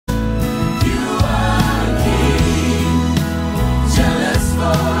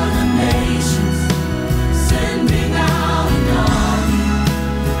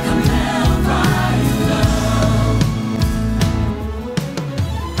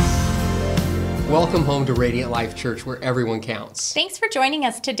Welcome home to Radiant Life Church, where everyone counts. Thanks for joining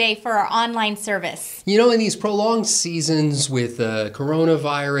us today for our online service. You know, in these prolonged seasons with the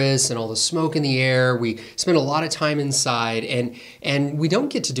coronavirus and all the smoke in the air, we spend a lot of time inside, and we don't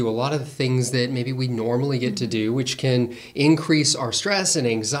get to do a lot of the things that maybe we normally get to do, which can increase our stress and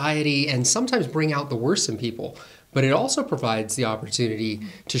anxiety and sometimes bring out the worst in people. But it also provides the opportunity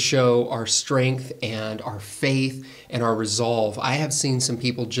to show our strength and our faith and our resolve. I have seen some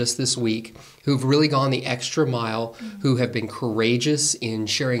people just this week who've really gone the extra mile, who have been courageous in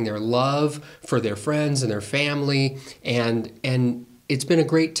sharing their love for their friends and their family. And it's been a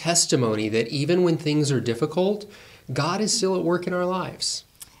great testimony that even when things are difficult, God is still at work in our lives.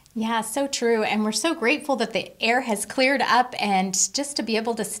 Yeah, so true. And we're so grateful that the air has cleared up, and just to be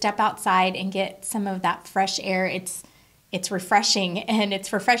able to step outside and get some of that fresh air, it's refreshing, and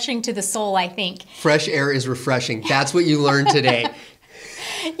it's refreshing to the soul, I think. Fresh air is refreshing. That's what you learned today.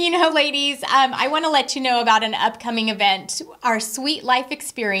 You know, ladies, I want to let you know about an upcoming event. Our Sweet Life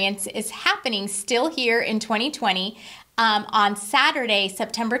Experience is happening still here in 2020 on Saturday,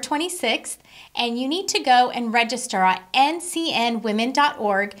 September 26th. And you need to go and register at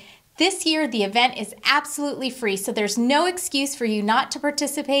ncnwomen.org. This year, the event is absolutely free, so there's no excuse for you not to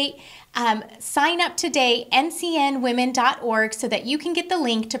participate. Sign up today, ncnwomen.org, so that you can get the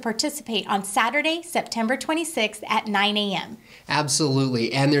link to participate on Saturday, September 26th at 9 a.m.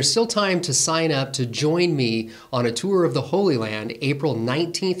 Absolutely. And there's still time to sign up to join me on a tour of the Holy Land, April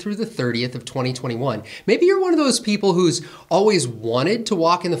 19th through the 30th of 2021. Maybe you're one of those people who's always wanted to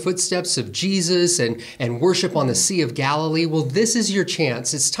walk in the footsteps of Jesus and worship on the Sea of Galilee. Well, this is your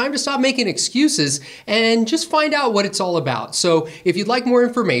chance. It's time to stop making excuses and just find out what it's all about. So if you'd like more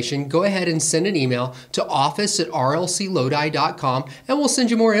information, go ahead and send an email to office@rlclodi.com, and we'll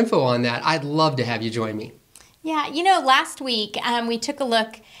send you more info on that. I'd love to have you join me. Yeah, you know, last week we took a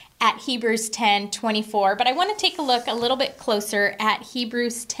look at Hebrews 10:24, but I want to take a look a little bit closer at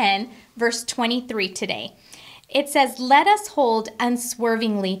Hebrews 10, verse 23 today. It says, "Let us hold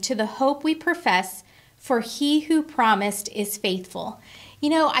unswervingly to the hope we profess, for he who promised is faithful." You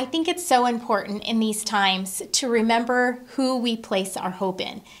know, I think it's so important in these times to remember who we place our hope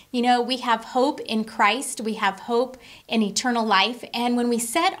in. You know, we have hope in Christ, we have hope in eternal life, and when we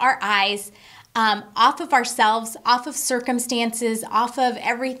set our eyes off of ourselves, off of circumstances, off of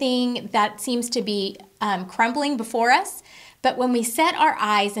everything that seems to be crumbling before us, but when we set our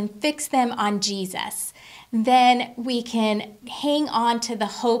eyes and fix them on Jesus, then we can hang on to the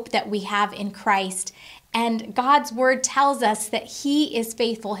hope that we have in Christ. And God's word tells us that he is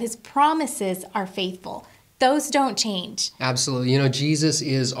faithful. His promises are faithful. Those don't change. Absolutely. You know, Jesus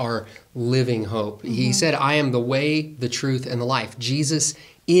is our living hope. He said, "I am the way, the truth, and the life." Jesus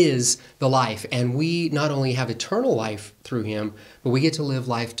is the life, and we not only have eternal life through him, but we get to live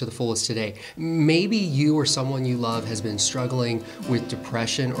life to the fullest today. Maybe you or someone you love has been struggling with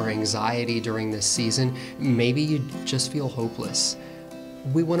depression or anxiety during this season. Maybe you just feel hopeless.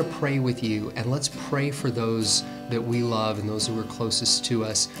 We want to pray with you, and let's pray for those that we love and those who are closest to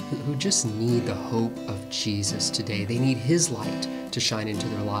us who just need the hope of Jesus today. They need his light to shine into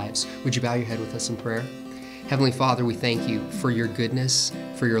their lives. Would you bow your head with us in prayer? Heavenly Father, we thank you for your goodness,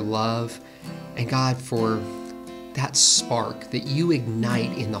 for your love, and God, for that spark that you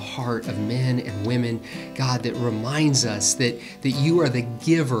ignite in the heart of men and women, God, that reminds us that you are the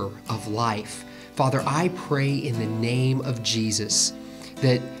giver of life. Father, I pray in the name of Jesus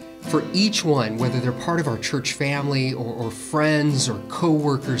that for each one, whether they're part of our church family or friends or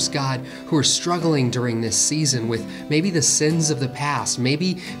co-workers, God, who are struggling during this season with maybe the sins of the past,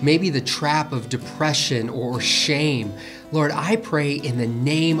 maybe the trap of depression or shame, Lord, I pray in the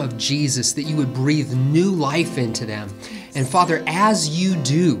name of Jesus that you would breathe new life into them. And Father, as you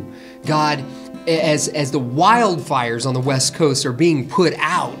do, God, as the wildfires on the West Coast are being put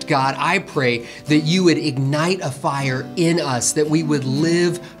out, God, I pray that you would ignite a fire in us, that we would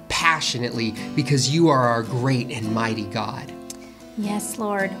live passionately because you are our great and mighty God. Yes,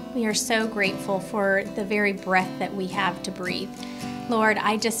 Lord, we are so grateful for the very breath that we have to breathe. Lord,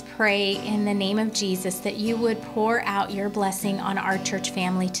 I just pray in the name of Jesus that you would pour out your blessing on our church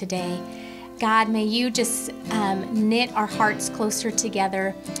family today. God, may you just knit our hearts closer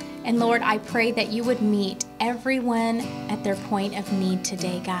together. And Lord, I pray that you would meet everyone at their point of need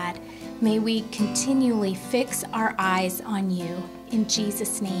today, God. May we continually fix our eyes on you. In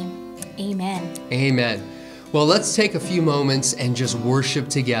Jesus' name, amen. Amen. Well, let's take a few moments and just worship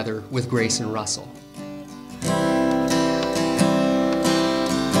together with Grace and Russell.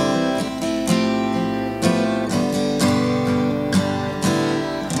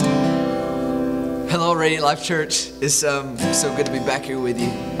 Radiant Life Church. It's so good to be back here with you.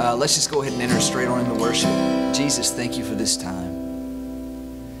 Let's just go ahead and enter straight on into worship. Jesus, thank you for this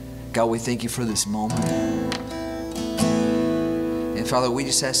time. God, we thank you for this moment. And Father, we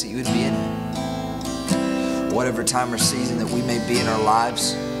just ask that you would be in it. Whatever time or season that we may be in our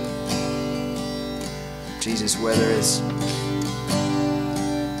lives, Jesus, whether it's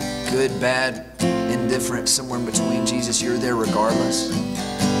good, bad, indifferent, somewhere in between, Jesus, you're there regardless.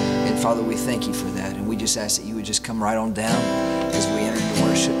 And Father, we thank you for that. And we just ask that you would just come right on down as we enter into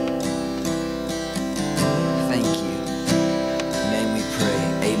worship. Thank you. In your name we pray.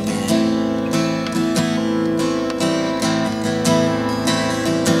 Amen.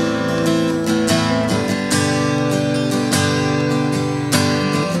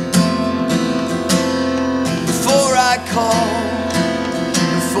 Before I call,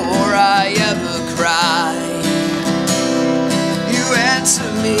 before I ever cry, you answer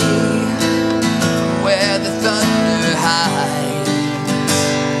me from where the thunder hides.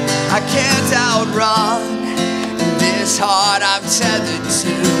 I can't outrun this heart I'm tethered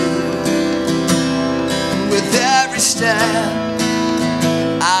to. With every step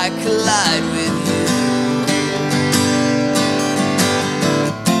I collide with you.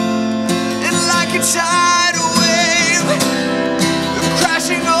 And like a tidal wave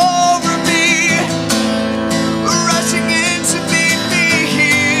crashing over me, rushing in to meet me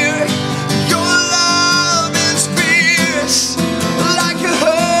here. Your love is fierce, like a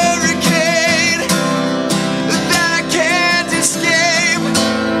hurricane that I can't escape,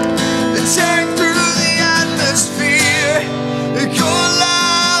 tearing through the atmosphere. Your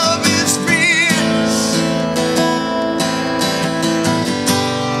love is fierce.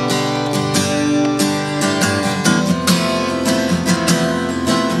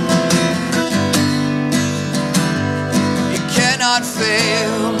 You cannot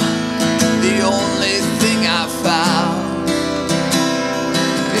fail, the only thing I found.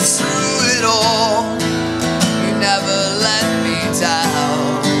 It's through it all, you never let me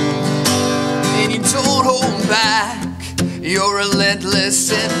down. And you don't hold back, you're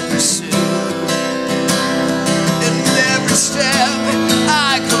relentless in pursuit. And every step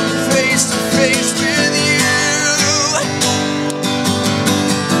I come face to face with you.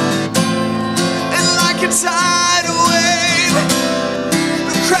 And like a tidal wave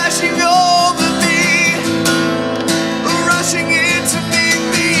crashing over me, rushing in to meet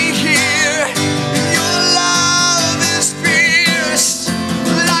me here. Your love is fierce,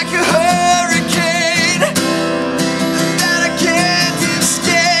 like a hurricane that I can't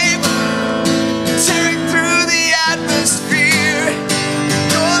escape, tearing through the atmosphere.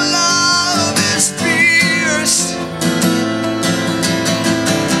 Your love is fierce.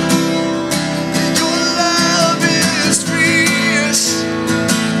 Your love is fierce.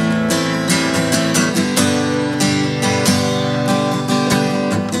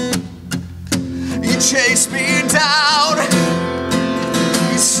 You chase me down,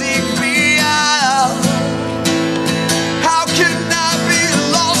 you seek me out. How can I be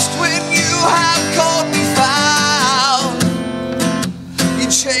lost when you have called me found? You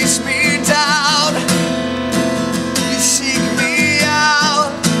chase me down, you seek me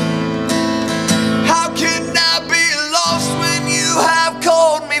out. How can I be lost when you have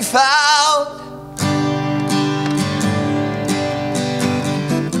called me found?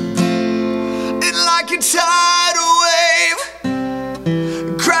 And like a tidal wave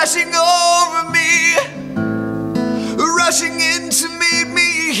crashing over me, rushing in to meet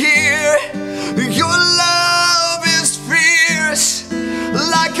me here. Your love is fierce,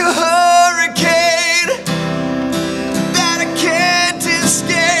 like a hurricane that I can't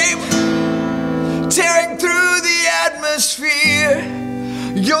escape, tearing through the atmosphere.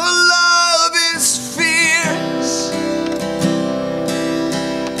 Your love is fierce.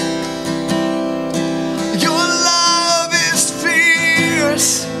 Your love is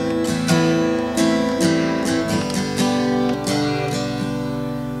fierce.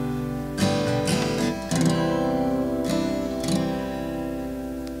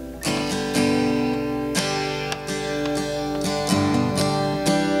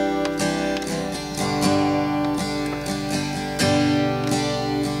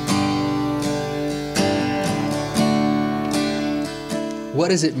 What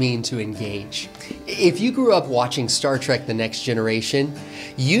does it mean to engage? If you grew up watching Star Trek: The Next Generation,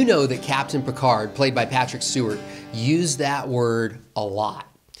 you know that Captain Picard, played by Patrick Stewart, used that word a lot.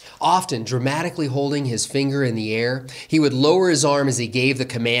 Often dramatically holding his finger in the air, he would lower his arm as he gave the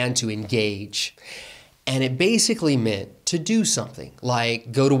command to engage. And it basically meant to do something,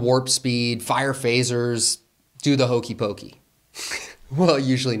 like go to warp speed, fire phasers, do the hokey pokey. Well,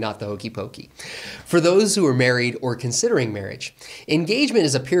 usually not the hokey pokey. For those who are married or considering marriage, engagement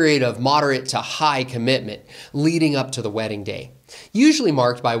is a period of moderate to high commitment leading up to the wedding day, usually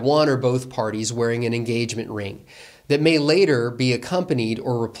marked by one or both parties wearing an engagement ring that may later be accompanied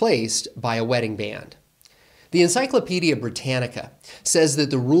or replaced by a wedding band. The Encyclopedia Britannica says that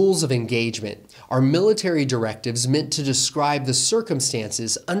the rules of engagement are military directives meant to describe the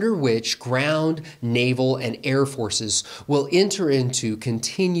circumstances under which ground, naval, and air forces will enter into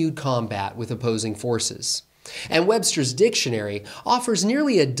continued combat with opposing forces. And Webster's Dictionary offers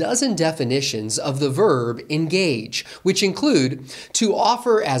nearly a dozen definitions of the verb engage, which include to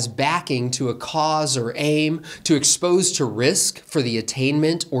offer as backing to a cause or aim, to expose to risk for the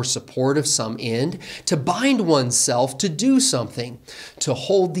attainment or support of some end, to bind oneself to do something, to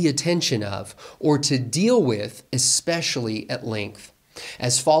hold the attention of, or to deal with, especially at length.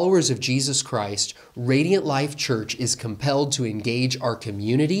 As followers of Jesus Christ, Radiant Life Church is compelled to engage our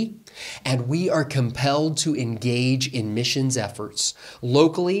community, and we are compelled to engage in missions efforts,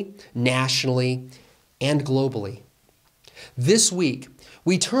 locally, nationally, and globally. This week,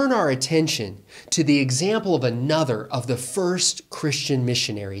 we turn our attention to the example of another of the first Christian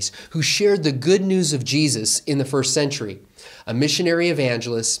missionaries who shared the good news of Jesus in the first century, a missionary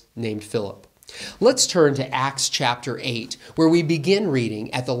evangelist named Philip. Let's turn to Acts chapter 8, where we begin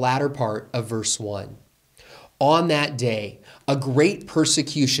reading at the latter part of verse 1. On that day, a great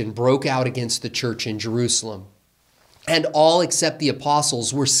persecution broke out against the church in Jerusalem, and all except the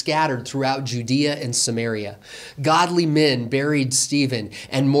apostles were scattered throughout Judea and Samaria. Godly men buried Stephen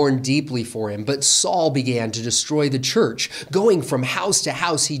and mourned deeply for him, but Saul began to destroy the church. Going from house to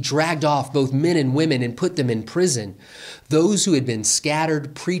house, he dragged off both men and women and put them in prison. Those who had been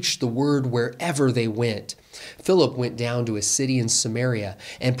scattered preached the word wherever they went. Philip went down to a city in Samaria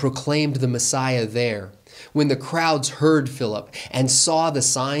and proclaimed the Messiah there. When the crowds heard Philip and saw the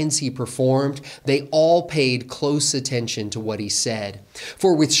signs he performed, they all paid close attention to what he said.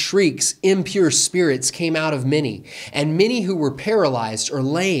 For with shrieks, impure spirits came out of many, and many who were paralyzed or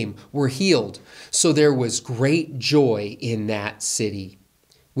lame were healed. So there was great joy in that city.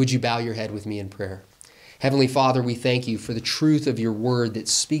 Would you bow your head with me in prayer? Heavenly Father, we thank you for the truth of your word that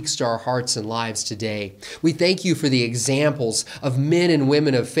speaks to our hearts and lives today. We thank you for the examples of men and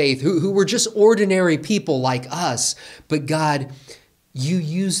women of faith who were just ordinary people like us. But God, you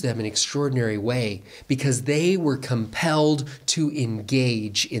used them in an extraordinary way because they were compelled to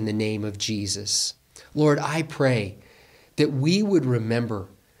engage in the name of Jesus. Lord, I pray that we would remember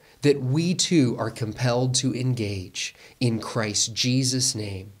that we too are compelled to engage in Christ Jesus'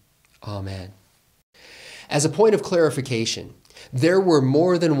 name. Amen. As a point of clarification, there were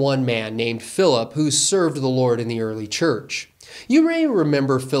more than one man named Philip who served the Lord in the early church. You may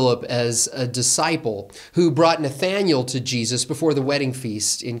remember Philip as a disciple who brought Nathanael to Jesus before the wedding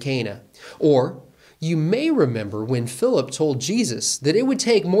feast in Cana. Or you may remember when Philip told Jesus that it would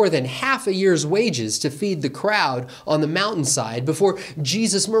take more than half a year's wages to feed the crowd on the mountainside before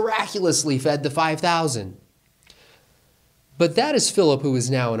Jesus miraculously fed the 5,000. But that is Philip, who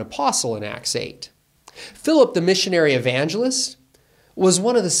is now an apostle in Acts 8. Philip, the missionary evangelist, was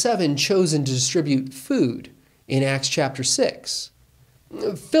one of the 7 chosen to distribute food in Acts chapter 6.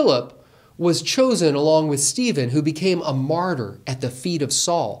 Philip was chosen along with Stephen, who became a martyr at the feet of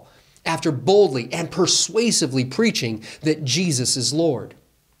Saul after boldly and persuasively preaching that Jesus is Lord.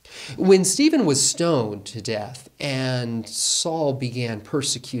 When Stephen was stoned to death and Saul began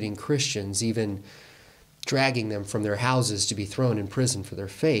persecuting Christians, even dragging them from their houses to be thrown in prison for their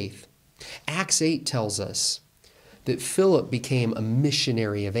faith, Acts 8 tells us that Philip became a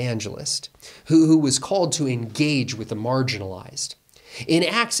missionary evangelist who was called to engage with the marginalized. In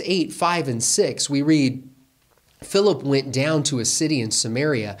Acts 8, 5, and 6, we read, Philip went down to a city in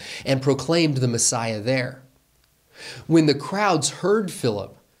Samaria and proclaimed the Messiah there. When the crowds heard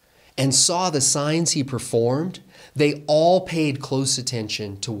Philip and saw the signs he performed, they all paid close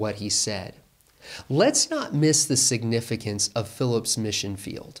attention to what he said. Let's not miss the significance of Philip's mission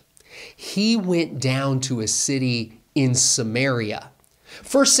field. He went down to a city in Samaria.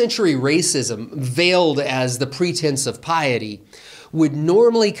 First century racism, veiled as the pretense of piety, would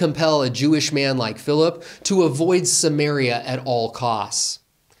normally compel a Jewish man like Philip to avoid Samaria at all costs.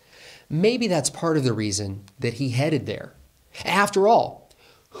 Maybe that's part of the reason that he headed there. After all,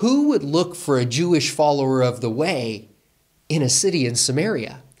 who would look for a Jewish follower of the way in a city in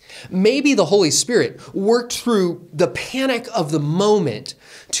Samaria? Maybe the Holy Spirit worked through the panic of the moment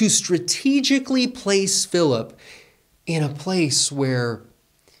to strategically place Philip in a place where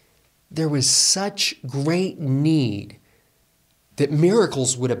there was such great need that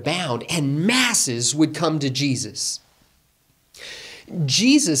miracles would abound and masses would come to Jesus.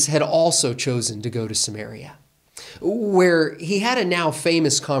 Jesus had also chosen to go to Samaria, where he had a now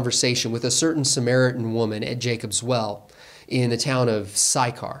famous conversation with a certain Samaritan woman at Jacob's well in the town of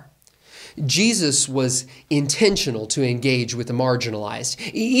Sychar. Jesus was intentional to engage with the marginalized,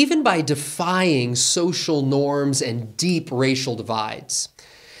 even by defying social norms and deep racial divides.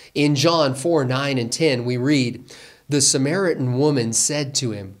 In John 4, 9 and 10, we read, "The Samaritan woman said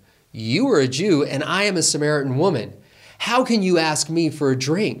to him, 'You are a Jew, and I am a Samaritan woman. How can you ask me for a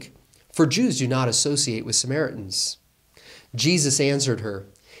drink?' For Jews do not associate with Samaritans." Jesus answered her,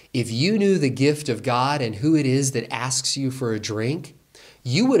 "If you knew the gift of God and who it is that asks you for a drink,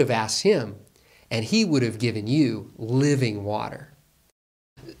 you would have asked him, and he would have given you living water."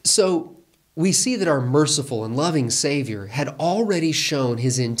 So we see that our merciful and loving Savior had already shown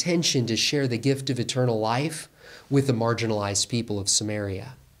his intention to share the gift of eternal life with the marginalized people of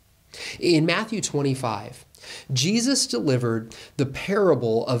Samaria. In Matthew 25, Jesus delivered the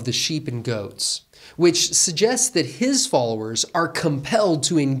parable of the sheep and goats, which suggests that his followers are compelled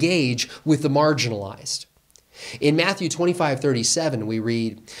to engage with the marginalized. In Matthew 25:37, we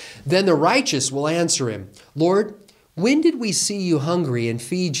read, "Then the righteous will answer him, 'Lord, when did we see you hungry and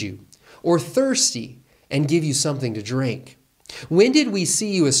feed you, or thirsty and give you something to drink? When did we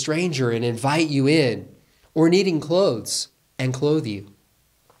see you a stranger and invite you in, or needing clothes and clothe you?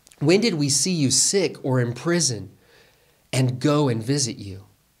 When did we see you sick or in prison and go and visit you?'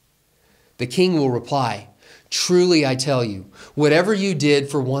 The king will reply, 'Truly I tell you, whatever you did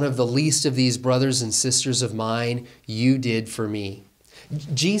for one of the least of these brothers and sisters of mine, you did for me.'"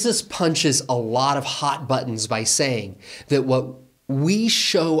 Jesus punches a lot of hot buttons by saying that what we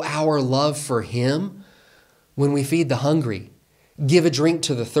show our love for him when we feed the hungry, give a drink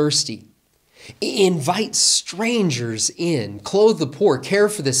to the thirsty, invite strangers in, clothe the poor, care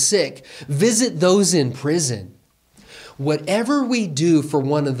for the sick, visit those in prison. Whatever we do for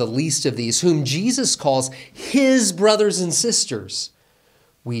one of the least of these, whom Jesus calls his brothers and sisters,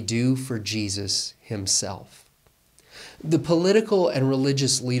 we do for Jesus himself. The political and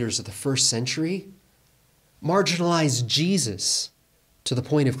religious leaders of the first century marginalized Jesus to the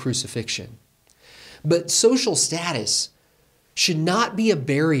point of crucifixion. But social status should not be a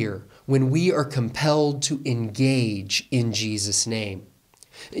barrier when we are compelled to engage in Jesus' name.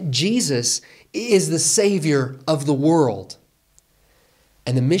 Jesus is the Savior of the world,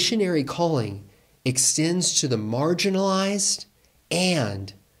 and the missionary calling extends to the marginalized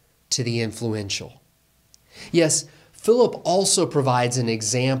and to the influential. Yes, Philip also provides an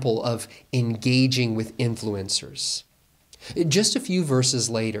example of engaging with influencers. Just a few verses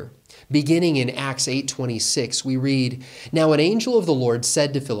later, beginning in Acts 8:26, we read, "Now an angel of the Lord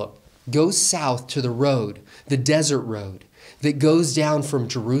said to Philip, 'Go south to the road, the desert road, that goes down from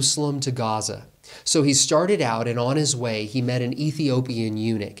Jerusalem to Gaza.' So he started out, and on his way he met an Ethiopian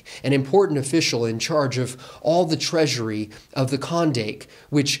eunuch, an important official in charge of all the treasury of the Kandake,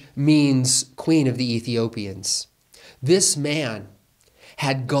 which means Queen of the Ethiopians. This man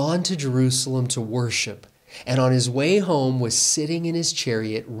had gone to Jerusalem to worship, and on his way home was sitting in his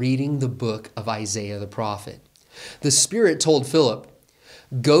chariot reading the book of Isaiah the prophet. The Spirit told Philip,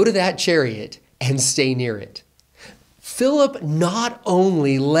 'Go to that chariot and stay near it.' Philip not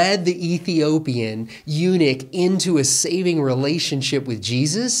only led the Ethiopian eunuch into a saving relationship with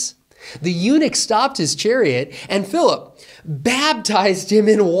Jesus, the eunuch stopped his chariot and Philip baptized him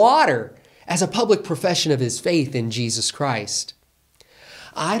in water as a public profession of his faith in Jesus Christ.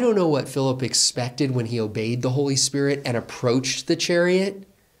 I don't know what Philip expected when he obeyed the Holy Spirit and approached the chariot,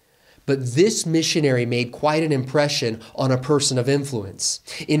 but this missionary made quite an impression on a person of influence.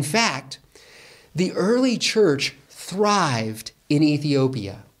 In fact, the early church thrived in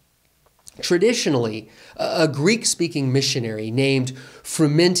Ethiopia. Traditionally, a Greek-speaking missionary named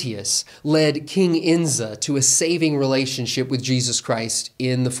Frumentius led King Inza to a saving relationship with Jesus Christ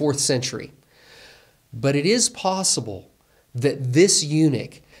in the 4th century. But it is possible that this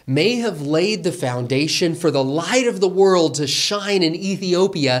eunuch may have laid the foundation for the light of the world to shine in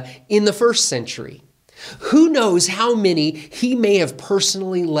Ethiopia in the 1st century. Who knows how many he may have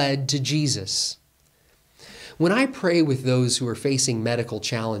personally led to Jesus? When I pray with those who are facing medical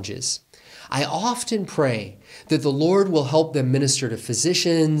challenges, I often pray that the Lord will help them minister to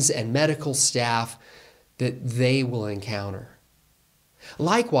physicians and medical staff that they will encounter.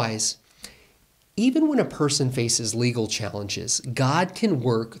 Likewise, even when a person faces legal challenges, God can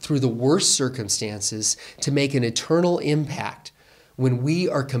work through the worst circumstances to make an eternal impact when we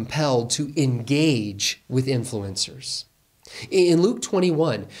are compelled to engage with influencers. In Luke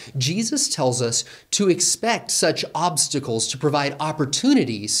 21, Jesus tells us to expect such obstacles to provide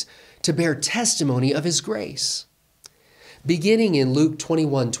opportunities to bear testimony of his grace. Beginning in Luke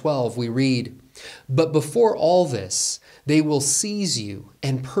 21:12, we read, "But before all this, they will seize you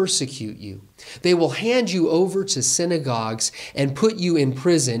and persecute you. They will hand you over to synagogues and put you in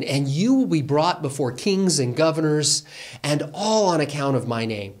prison, and you will be brought before kings and governors, and all on account of my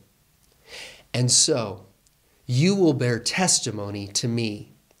name. And so you will bear testimony to me.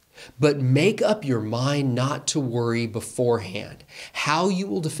 But make up your mind not to worry beforehand how you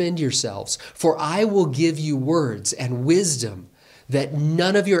will defend yourselves, for I will give you words and wisdom that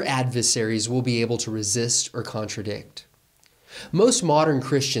none of your adversaries will be able to resist or contradict." Most modern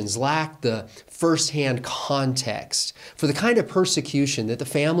Christians lack the firsthand context for the kind of persecution that the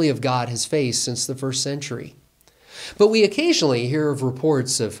family of God has faced since the first century. But we occasionally hear of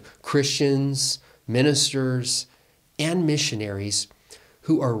reports of Christians, ministers, and missionaries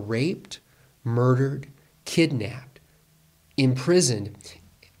who are raped, murdered, kidnapped, imprisoned,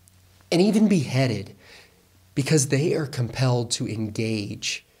 and even beheaded because they are compelled to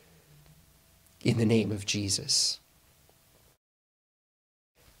engage in the name of Jesus.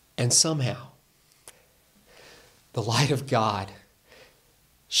 And somehow, the light of God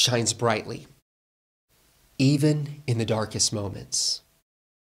shines brightly, even in the darkest moments.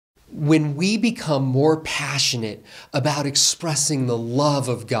 When we become more passionate about expressing the love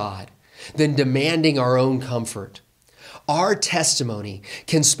of God than demanding our own comfort, our testimony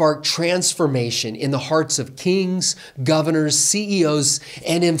can spark transformation in the hearts of kings, governors, CEOs,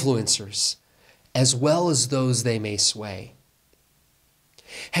 and influencers, as well as those they may sway.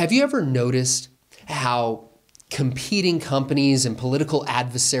 Have you ever noticed how competing companies and political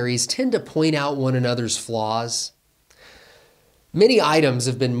adversaries tend to point out one another's flaws? Many items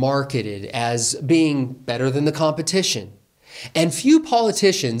have been marketed as being better than the competition, and few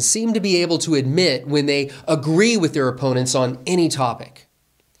politicians seem to be able to admit when they agree with their opponents on any topic.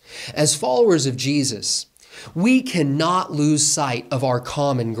 As followers of Jesus, we cannot lose sight of our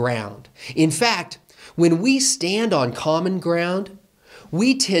common ground. In fact, when we stand on common ground,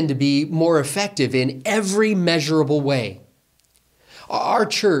 we tend to be more effective in every measurable way. Our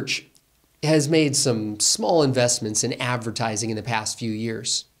church has made some small investments in advertising in the past few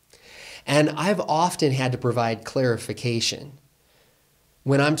years. And I've often had to provide clarification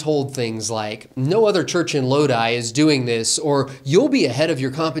when I'm told things like, "No other church in Lodi is doing this," or "You'll be ahead of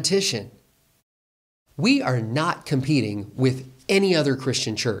your competition." We are not competing with any other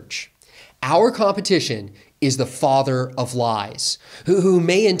Christian church. Our competition is the father of lies, who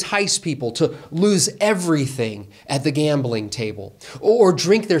may entice people to lose everything at the gambling table, or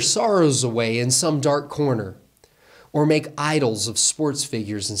drink their sorrows away in some dark corner, or make idols of sports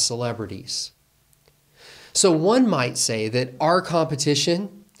figures and celebrities. So one might say that our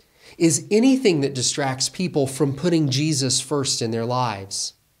competition is anything that distracts people from putting Jesus first in their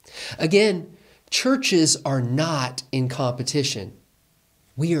lives. Again, churches are not in competition.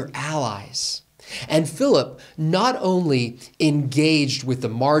 We are allies. And Philip not only engaged with the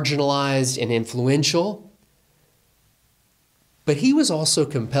marginalized and influential, but he was also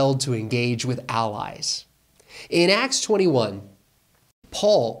compelled to engage with allies. In Acts 21,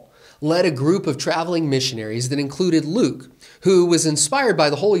 Paul led a group of traveling missionaries that included Luke, who was inspired by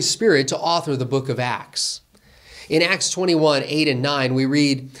the Holy Spirit to author the book of Acts. In Acts 21, 8 and 9, we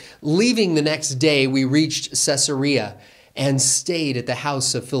read, "Leaving the next day, we reached Caesarea and stayed at the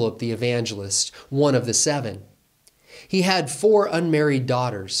house of Philip the evangelist, one of the 7. He had 4 unmarried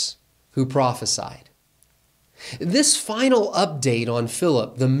daughters who prophesied." This final update on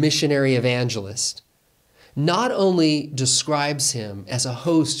Philip, the missionary evangelist, not only describes him as a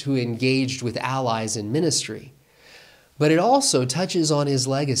host who engaged with allies in ministry, but it also touches on his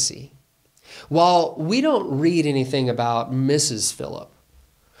legacy. While we don't read anything about Mrs. Philip,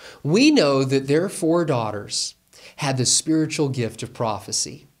 we know that their 4 daughters had the spiritual gift of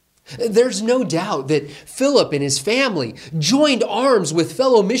prophecy. There's no doubt that Philip and his family joined arms with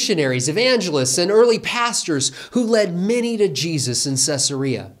fellow missionaries, evangelists, and early pastors who led many to Jesus in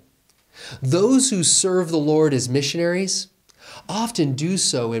Caesarea. Those who serve the Lord as missionaries often do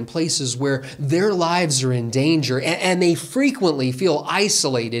so in places where their lives are in danger, and they frequently feel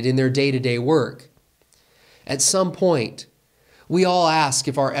isolated in their day-to-day work. At some point, we all ask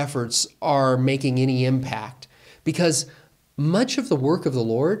if our efforts are making any impact, because much of the work of the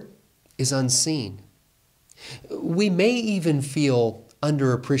Lord is unseen. We may even feel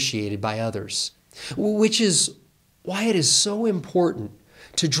underappreciated by others, which is why it is so important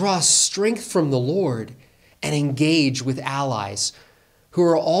to draw strength from the Lord and engage with allies who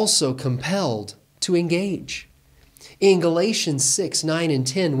are also compelled to engage. In Galatians 6, 9, and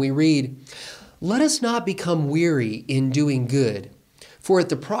 10, we read, "Let us not become weary in doing good, for at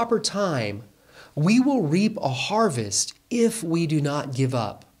the proper time we will reap a harvest if we do not give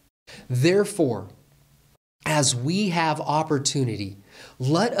up. Therefore, as we have opportunity,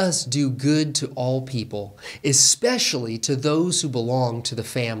 let us do good to all people, especially to those who belong to the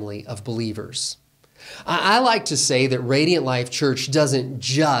family of believers. I like to say that Radiant Life Church doesn't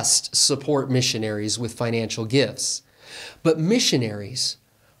just support missionaries with financial gifts, but missionaries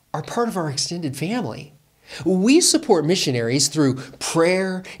are part of our extended family. We support missionaries through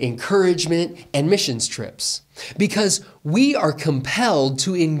prayer, encouragement, and missions trips because we are compelled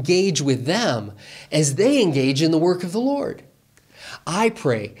to engage with them as they engage in the work of the Lord. I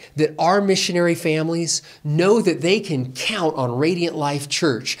pray that our missionary families know that they can count on Radiant Life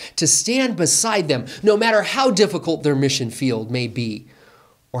Church to stand beside them no matter how difficult their mission field may be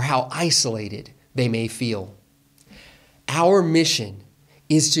or how isolated they may feel. Our mission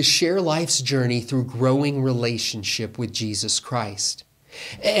is to share life's journey through growing relationship with Jesus Christ.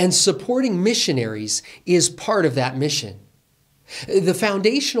 And supporting missionaries is part of that mission. The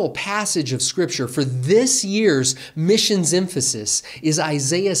foundational passage of Scripture for this year's missions emphasis is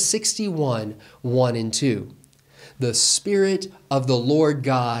Isaiah 61, 1 and 2. The Spirit of the Lord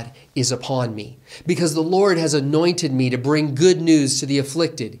God is upon me, because the Lord has anointed me to bring good news to the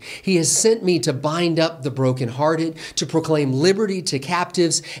afflicted. He has sent me to bind up the brokenhearted, to proclaim liberty to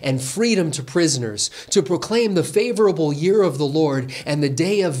captives and freedom to prisoners, to proclaim the favorable year of the Lord and the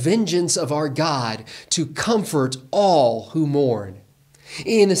day of vengeance of our God, to comfort all who mourn.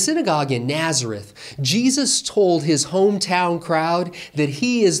 In a synagogue in Nazareth, Jesus told his hometown crowd that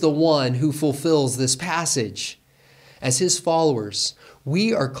he is the one who fulfills this passage. As his followers,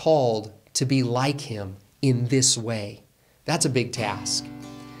 we are called to be like him in this way. That's a big task.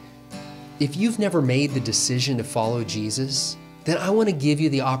 If you've never made the decision to follow Jesus, then I want to give you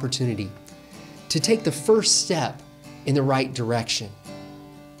the opportunity to take the first step in the right direction,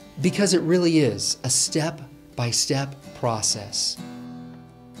 because it really is a step-by-step process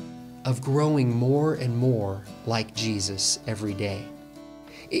of growing more and more like Jesus every day.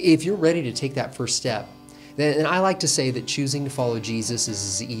 If you're ready to take that first step, then I like to say that choosing to follow Jesus is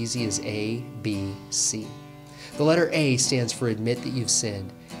as easy as A, B, C. The letter A stands for admit that you've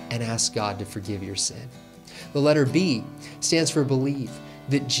sinned and ask God to forgive your sin. The letter B stands for believe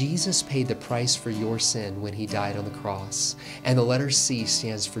that Jesus paid the price for your sin when he died on the cross. And the letter C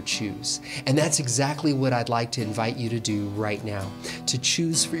stands for choose. And that's exactly what I'd like to invite you to do right now, to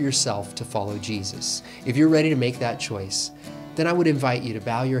choose for yourself to follow Jesus. If you're ready to make that choice, then I would invite you to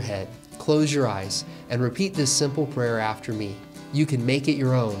bow your head, close your eyes, and repeat this simple prayer after me. You can make it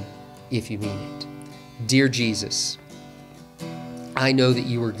your own if you mean it. Dear Jesus, I know that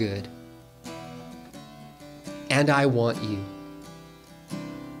you are good, and I want you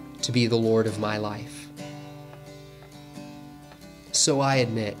to be the Lord of my life. So I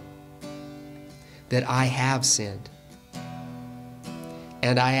admit that I have sinned,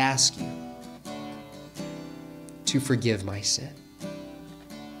 and I ask you to forgive my sin.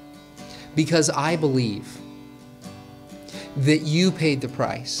 Because I believe that you paid the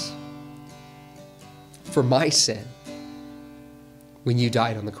price for my sin when you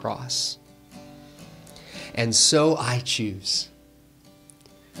died on the cross. And so I choose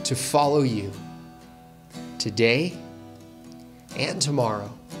to follow you today and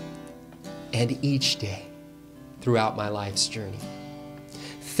tomorrow and each day throughout my life's journey.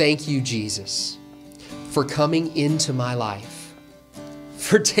 Thank you, Jesus, for coming into my life,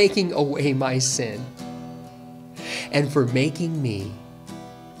 for taking away my sin, and for making me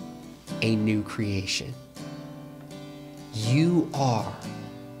a new creation. You are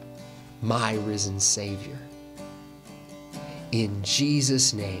my risen Savior. In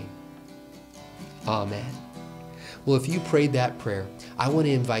Jesus' name, amen. Well, if you prayed that prayer, I want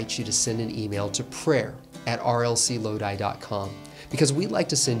to invite you to send an email to prayer@rlclodi.com, because we'd like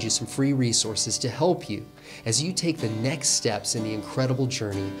to send you some free resources to help you as you take the next steps in the incredible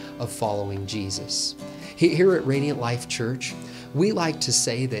journey of following Jesus. Here at Radiant Life Church, we like to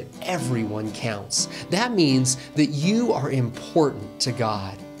say that everyone counts. That means that you are important to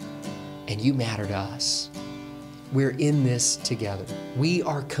God and you matter to us. We're in this together. We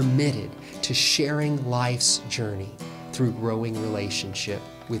are committed to sharing life's journey through growing relationship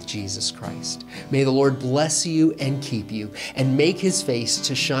with Jesus Christ. May the Lord bless you and keep you and make his face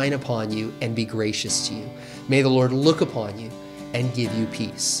to shine upon you and be gracious to you. May the Lord look upon you and give you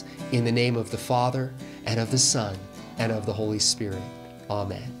peace. In the name of the Father, and of the Son, and of the Holy Spirit.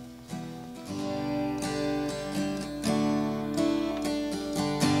 Amen.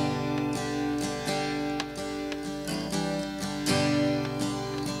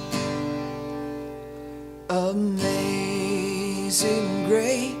 Amazing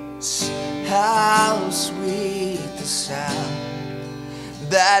grace, how sweet the sound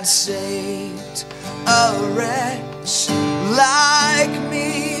that saved a wretch like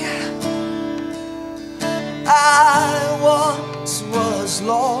me. I once was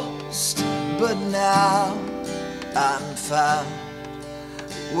lost, but now I'm found.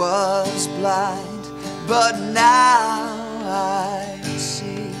 Was blind, but now I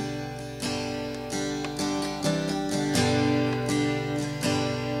see.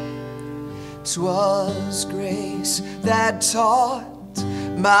 'Twas grace that taught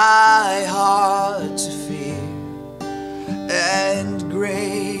my heart to fear, and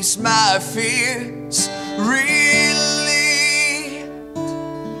grace my fears relieved.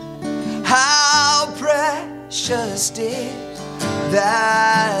 How precious did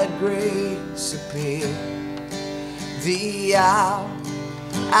that grace appear the hour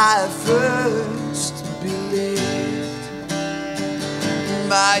I first believed.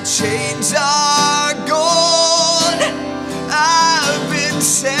 My chains are gone, I've been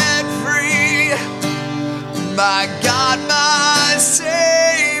set free. My God, my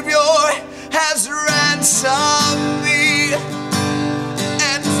Savior has ransomed me.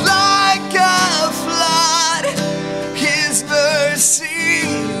 And like a flood, His mercy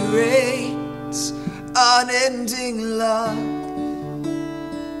reigns, unending love,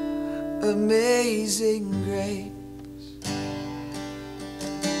 amazing grace.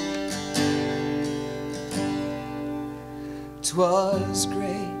 'Twas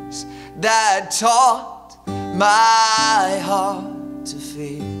grace that taught my heart to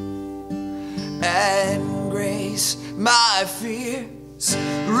fear, and grace my fears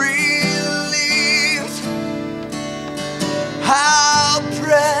relieved. How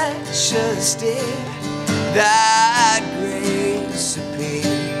precious did that grace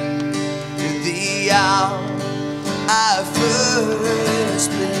appear the hour I first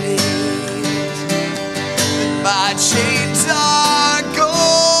believed. My chains are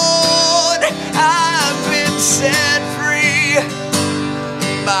gone, I've been set free.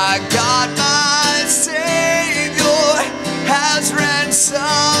 My God, my Savior has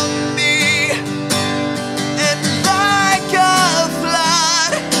ransomed me. And like a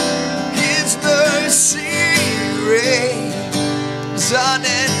flood, His mercy reigns,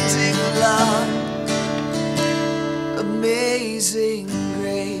 unending love, amazing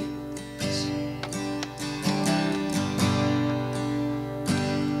grace.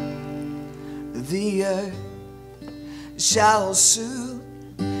 The earth shall soon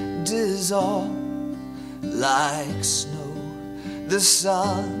dissolve like snow. The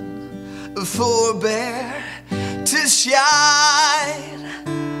sun forbear to shine,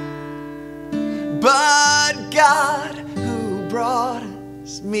 but God, who brought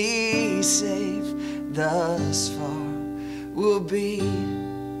me safe thus far, will be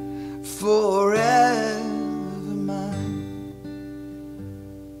forever mine.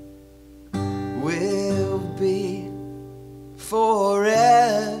 Will be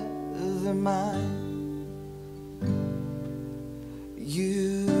forever mine.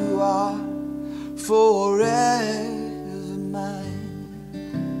 You are forever mine.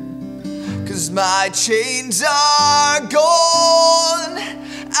 'Cause my chains are gone,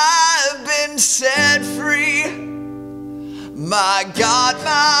 I've been set free. My God,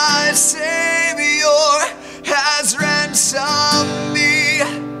 my Savior has ransomed me.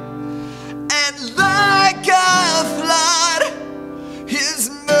 And like a flood, His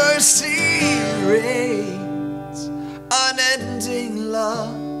mercy reigns, unending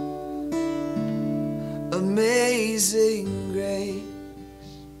love, amazing grace.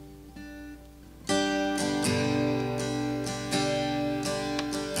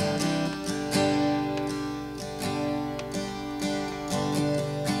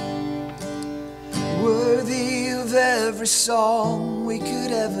 Worthy of every song we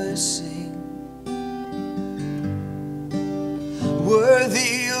could ever sing,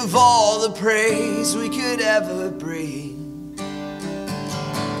 worthy of all the praise we could ever bring,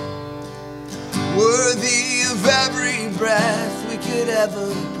 worthy of every breath we could ever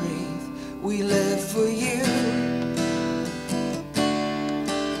breathe. We live for you.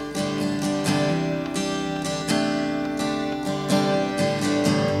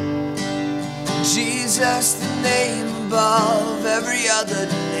 Jesus, the name above every other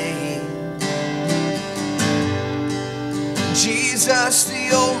name. Jesus, the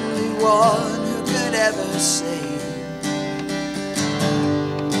only one who could ever save.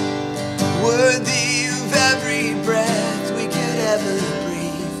 Worthy of every breath we could ever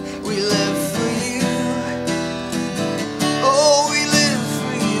breathe. We live for you. Oh, we live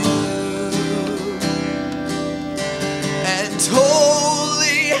for you. And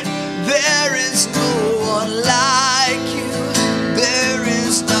holy, there is no one like you. There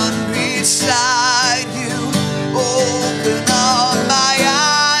is none.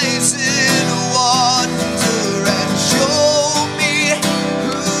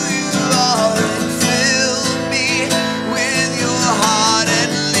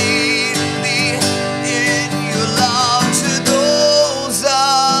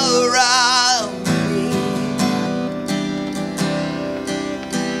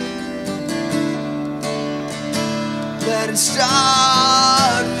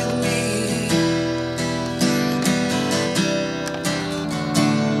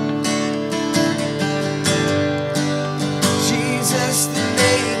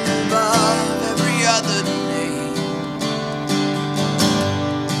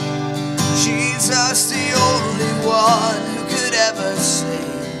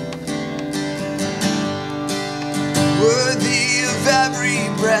 worthy of every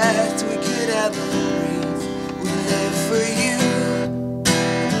breath we could ever breathe. We live for you.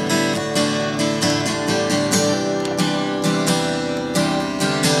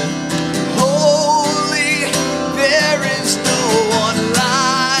 Holy, there is no one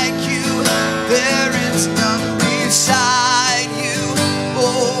like you. There is none beside you.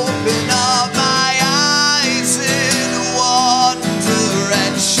 Open up my eyes in wonder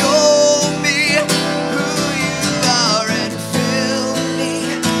and show me who you are, and fill me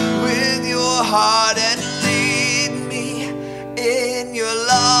with your heart and lead me in your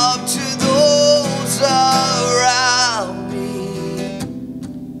love to those around me.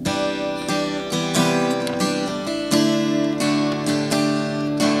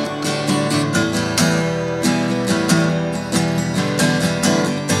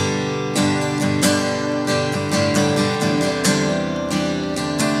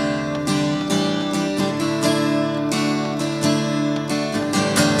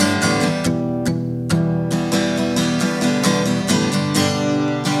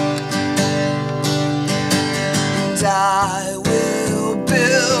 And I will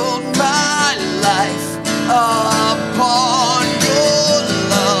build my life upon your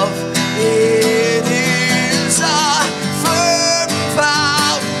love. It is a firm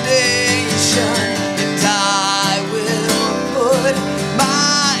foundation, and I will put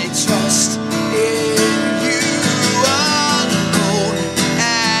my trust in you alone,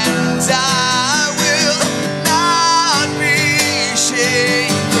 and I will not be shaken.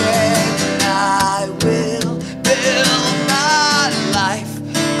 I will build my life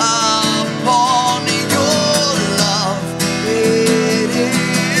upon your love. It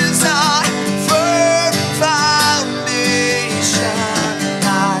is a firm foundation.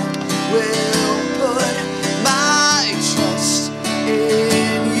 I will put my trust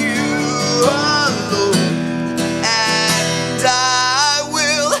in you alone, and I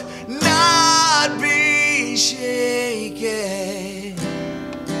will not be shaken.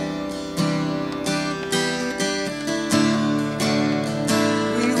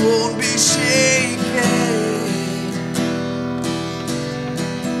 We won't be shaken.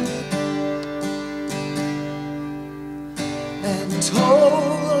 And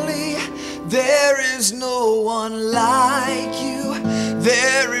holy, there is no one like you.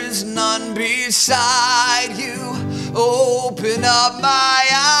 There is none beside you. Open up my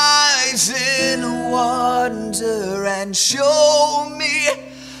eyes in wonder and show me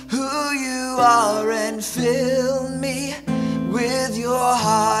who you are, and fill me with your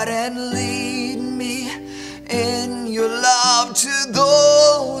heart